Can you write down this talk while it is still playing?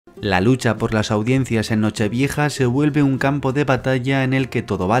La lucha por las audiencias en Nochevieja se vuelve un campo de batalla en el que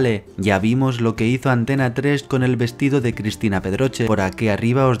todo vale. Ya vimos lo que hizo Antena 3 con el vestido de Cristina Pedroche, por aquí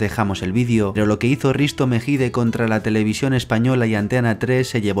arriba os dejamos el vídeo, pero lo que hizo Risto Mejide contra la televisión española y Antena 3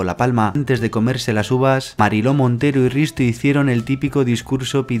 se llevó la palma. Antes de comerse las uvas, Mariló Montero y Risto hicieron el típico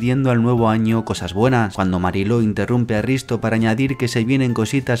discurso pidiendo al nuevo año cosas buenas. Cuando Mariló interrumpe a Risto para añadir que se vienen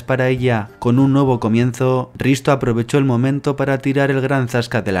cositas para ella con un nuevo comienzo, Risto aprovechó el momento para tirar el gran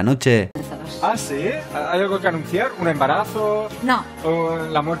zasca de la noche. Ah, ¿sí? ¿Hay algo que anunciar? ¿Un embarazo? No. ¿O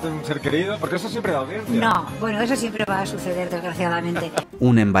la muerte de un ser querido? Porque eso siempre da audiencia. No, bueno, eso siempre va a suceder, desgraciadamente.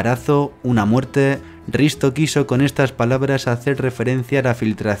 Un embarazo, una muerte. Risto quiso con estas palabras hacer referencia a la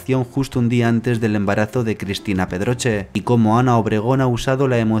filtración justo un día antes del embarazo de Cristina Pedroche y cómo Ana Obregón ha usado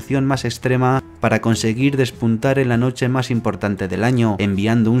la emoción más extrema para conseguir despuntar en la noche más importante del año,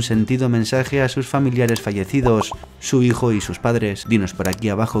 enviando un sentido mensaje a sus familiares fallecidos, su hijo y sus padres. Dinos por aquí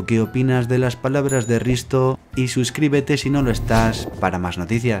abajo qué opinas de las palabras de Risto y suscríbete si no lo estás para más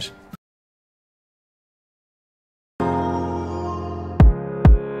noticias.